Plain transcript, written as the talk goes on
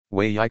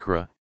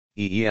Wayyiqra,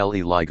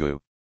 EELE ligou.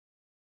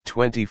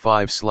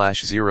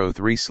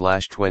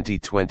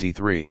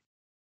 25/03/2023.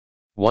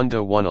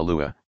 1-1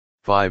 Alua,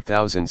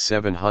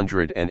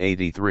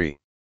 5783.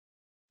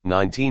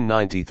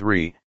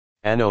 1993,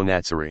 Anno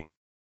Natsari.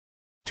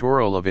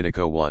 Toro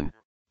Levitico 1,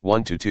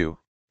 1-2,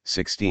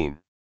 16.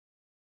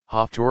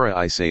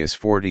 Haftorah Isaias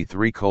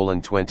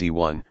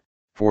 43:21,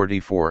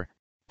 44,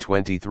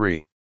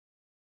 23.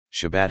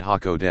 Shabbat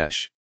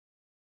HaKodesh.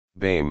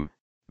 Baim,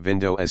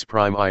 Vindo as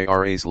prime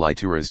iras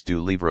lituras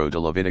do livro de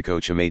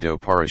Levitico chamado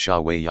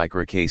Parashah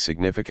Wayyiqra que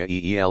significa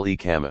Eele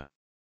Kama.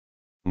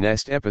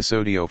 Nest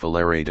episodio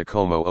falere de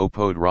como o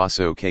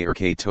poderoso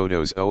que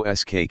todos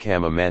os que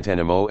kama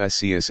mantenemos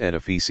os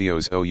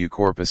edificios ou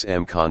corpus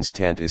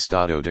constante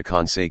estado de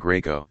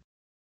consagração.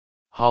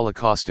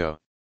 Holocausto.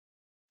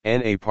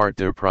 Na parte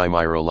de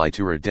primeiro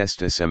leitura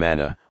desta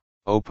semana,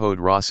 o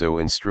poderoso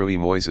instrui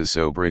Moises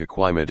sobre a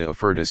queima de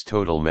ofertas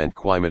totalmente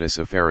queimadas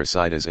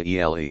oferecidas a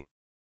ele.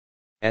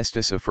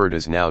 Estas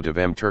ofertas não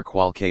devem ter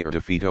qualquer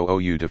defeito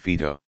ou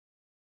defeito.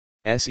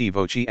 Se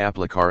voce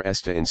aplicar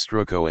esta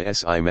instruco a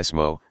si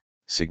mesmo,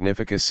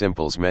 significa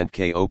simplesmente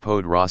que o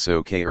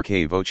poderoso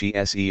que voce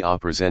se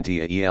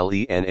apresente a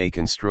ele na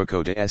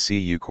construco de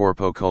seu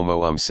corpo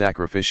como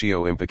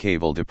sacrificio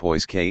impecável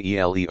depois que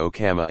ele o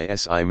cama a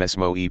si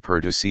mesmo e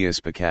perdocia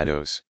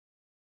pecados.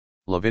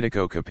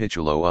 Levitico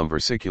capítulo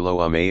versículo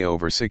ao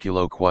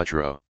versículo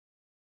 4.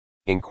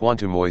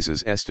 Enquanto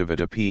Moises estava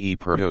de pé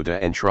perto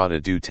da entrada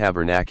do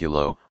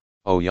tabernáculo,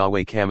 o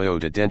Yahweh caminhou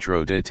de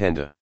dentro da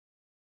tenda.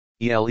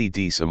 Ele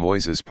disse a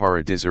Moises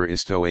para dizer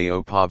isto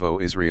ao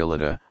povo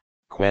israelita,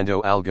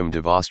 quando alguém de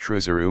vós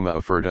trazer uma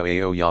oferta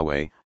ao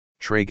Yahweh,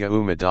 traga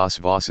uma das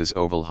vossas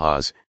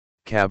ovelhas,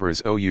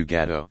 cabras ou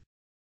gado.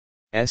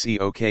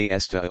 Seo que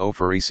esta a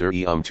oferecer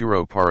e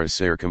turo para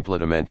ser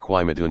completamente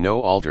queimado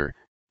no altar,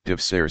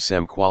 deve ser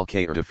sem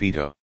qualquer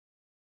defeito.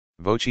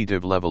 Voce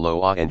deve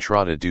levá-lo à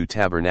entrada do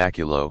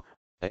tabernáculo,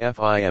 a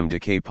fim de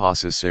que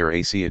possa ser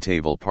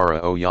aceitável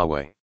para o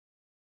Yahweh.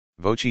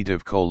 Voce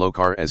deve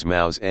colocar as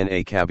mãos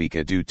na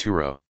cabeça do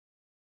turo.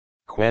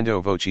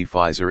 Quando voce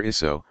fizer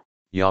isso,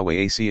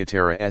 Yahweh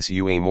aceitará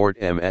sua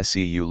morte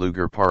mscu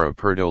lugar para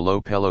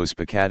perdoá-lo pelos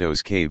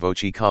pecados que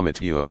voce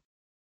cometeu.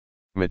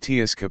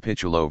 Mateus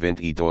capítulo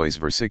 22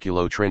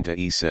 versículo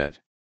 37.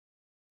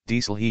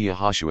 Diz-lhe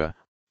Yahushua,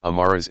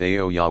 amarás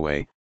ao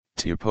Yahweh,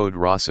 teu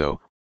poderoso,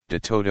 de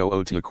todo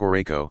o teu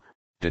coração,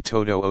 de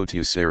todo o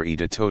teu ser e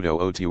de todo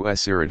o teu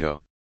espírito.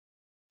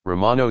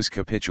 Romanos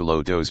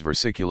capítulo 2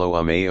 versículo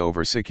ao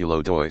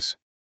versículo 2.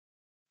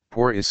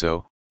 Por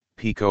isso,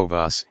 pico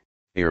vós,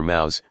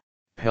 irmãos,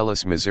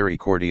 pelas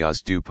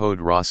misericordias do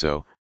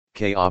poderoso,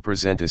 que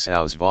apresentas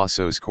aos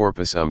vossos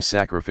corpos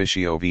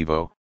sacrifício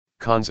vivo,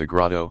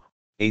 consagrado,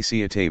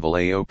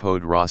 aceitável ao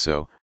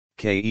poderoso,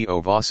 que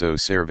o vosso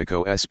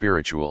serviço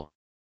espiritual.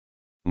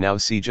 Não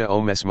seja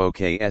o mesmo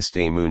que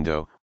este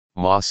mundo,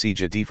 mas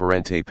seja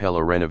diferente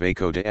pela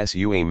renovação de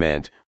sua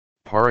mente,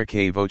 para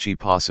que voce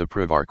possa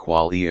provar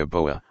qual é a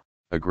boa,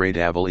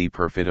 agradável e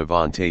perfeita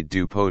vontade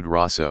do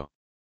poderoso.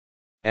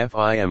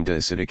 Fim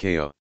de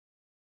citação.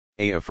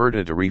 A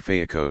oferta de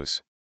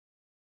refeitos.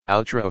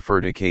 Outra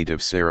oferta que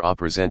deve ser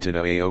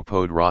apresentada ao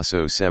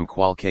poderoso sem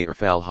qualquer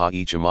falha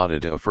e chamada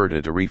de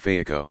oferta de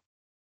refeição.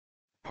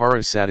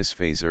 Para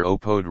satisfazer o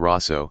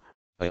poderoso,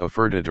 a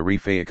oferta de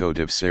refeição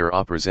deve ser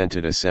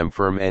apresentada sem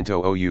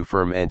fermento ou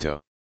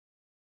fermento.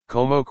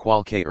 Como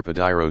qualquer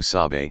padeiro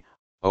sabe,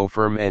 o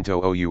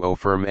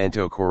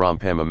fermento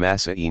corrompema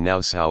massa e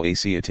não são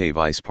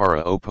aceitáveis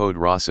para o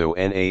poderoso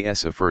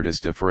nas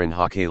ofertas de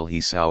farinha que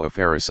lhe são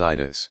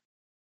oferecidas.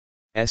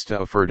 Esta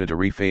oferta de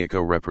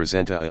refeição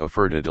representa a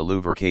oferta de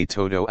louvor que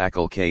todo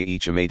aquele que é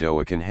chamado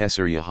a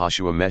conhecer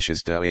Yahushua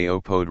Messias da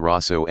ao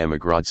poderoso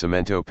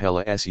agradecimento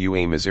pela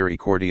sua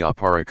misericordia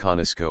para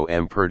conosco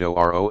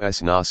perdoar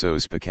os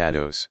nossos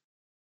pecados.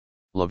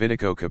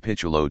 Levitico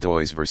capítulo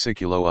 2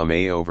 versículo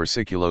ao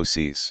versículo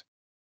 6.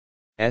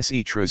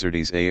 Se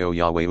trazerdes ao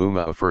Yahweh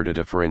uma oferta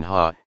de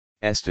farinha,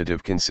 esta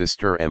deve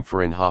consistir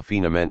farinha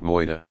finamente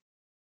moída.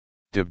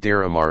 Deve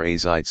derramar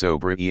azeite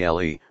sobre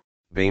ele,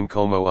 bem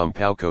como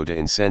pouco de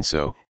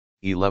incenso,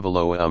 e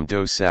levá-lo a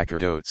dos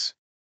sacerdotes.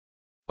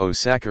 O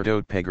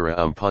sacerdote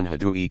pegará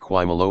punhado e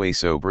queimá-lo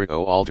sobre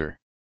o altar.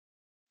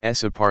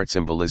 Essa parte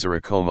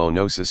simbolizará como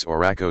nossos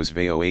oracos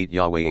veo at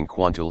Yahweh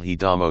enquanto lhe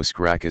damos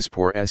graças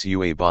por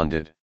sua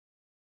bondade.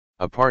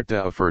 A parte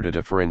da oferta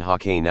de farinha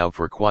que não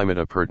for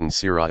queimada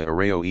pertencerá a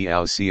Arao e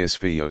aos seus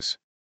filhos.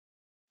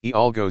 E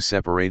algo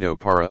separado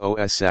para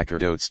os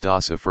sacerdotes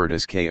das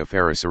ofertas que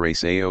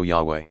oferecereis ao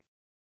Yahweh.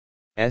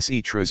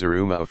 Se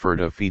trazer uma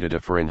oferta feita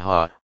de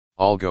farinha,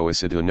 algo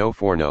assado no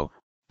forno,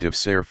 deve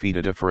ser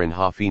feita de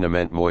farinha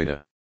finamente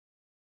moída.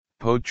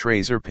 Pode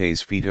trazer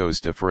pés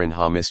feitos de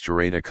farinha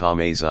misturada com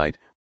azeite,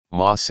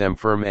 mas sem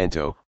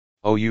fermento,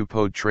 ou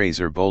pode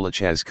trazer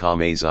bolaches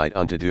com azeite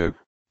untado,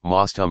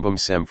 mas também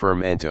sem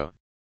fermento.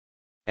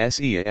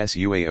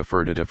 Sua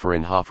oferta de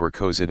farinha for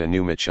cozida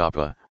numa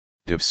chapa,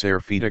 deve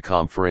ser feita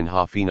com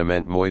farinha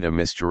finamente moída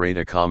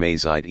misturada com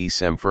azeite e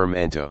sem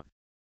fermento.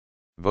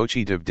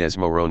 Voci de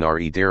desmoronar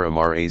e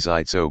deramar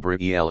azite sobre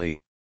ele.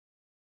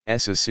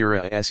 Essa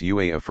sira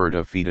sua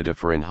oferta fita de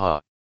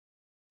farinha.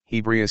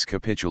 Hebreus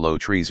capitulo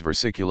 3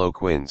 versiculo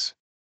 15.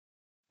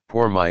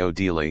 Por mio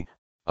dele,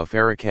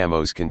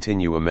 afericamos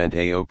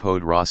continuamente ao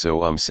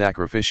poderoso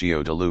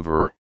sacrificio de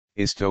louvor,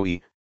 isto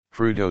e,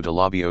 fruto de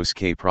labios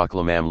que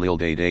proclamam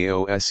lilde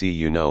Deus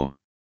nome.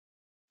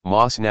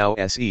 Mas não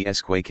se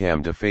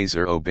esquecam de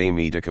fazer o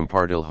bem de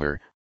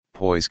compartilhar,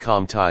 pois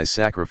com tais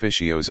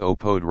sacrificios o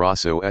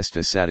poderoso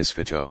está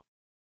satisfeito.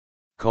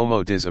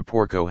 Como diz a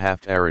porco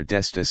haft era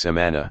desta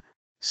semana,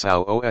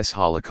 sao os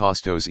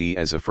holocaustos e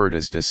as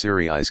ofertas de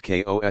cereais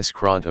que os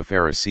cront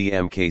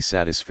oferecem que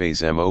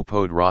satisfazem o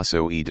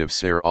poderoso e deve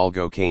ser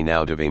algo que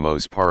não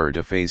devemos parar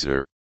de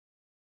fazer.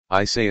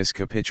 Isaías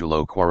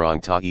capítulo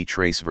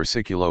 43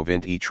 versículo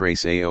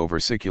 23 ao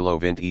versículo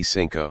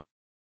 25.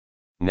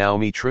 Não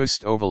me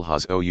trust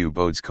ovelhas ou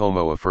bodes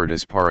como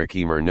ofertas para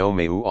queimar no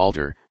meu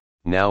altar,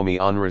 não me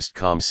honraste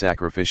com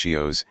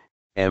sacrificios,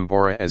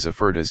 embora as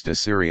ofertas de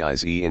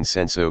cereais e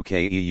incenso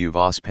que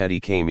vos pedi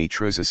que me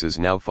trouxesses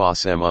não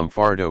fossem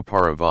fardo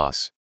para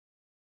vós.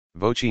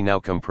 Voci não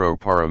comprou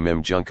para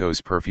mim juncos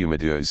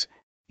perfumados,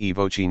 e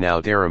voci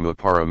não derramou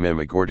para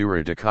mim a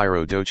gordura de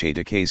cairo doce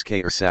de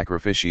que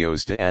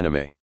sacrificios de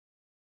anime.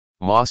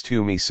 Mas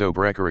tu me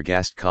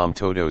sobrecarregaste com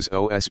todos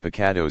os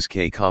pecados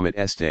que comet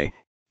este,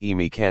 e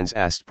me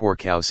cansaste por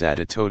causa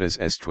de todas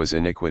estas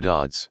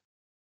iniquidades.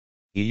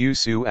 Eu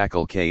su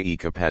aquel que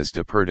capaz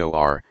de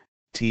perdoar,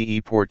 te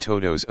por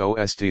todos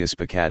os dias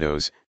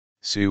pecados,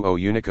 su o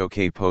único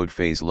que pode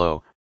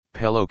faz-lo,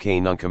 pelo que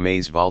nunca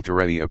mais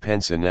voltarei a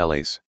pensar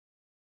neles.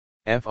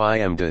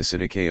 Fim de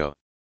Sidicao.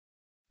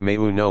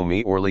 Meu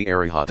nome orli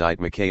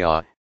arihadite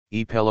Micaiah,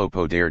 e pelo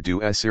poder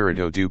do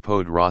espírito do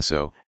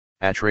poderoso,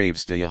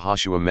 através de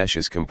Yahushua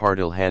Meshas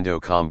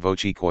compartilhando com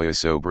voce coia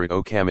sobre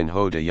o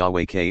caminho de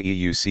Yahweh que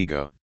eu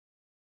sigo.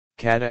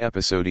 Cada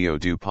episodio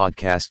do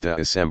podcast da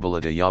Assembleia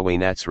de Yahweh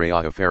Natsrei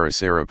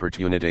oferecer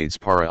oportunidades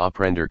para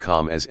aprender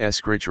com as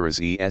escrituras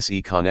e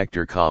se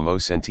conectar com o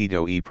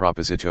sentido e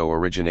propósito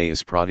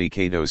originais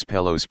praticados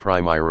pelos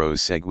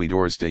primeiros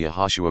seguidores de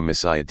Yahushua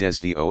Messiah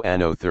desde o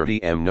ano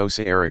 30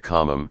 nossa era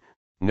comum,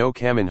 no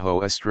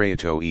caminho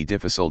estreito e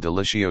difícil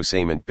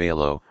deliciosamente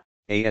belo,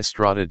 a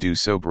estrada do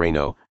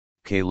sobrano,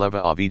 que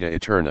leva a vida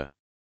eterna.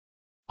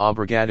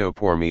 Obrigado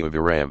por me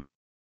ouvirem.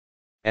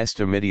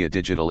 Esta mídia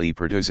digital e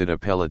produzida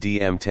pela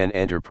DM10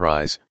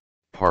 Enterprise,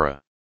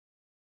 para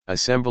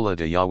Assembleia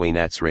de Yahweh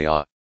Natsrei.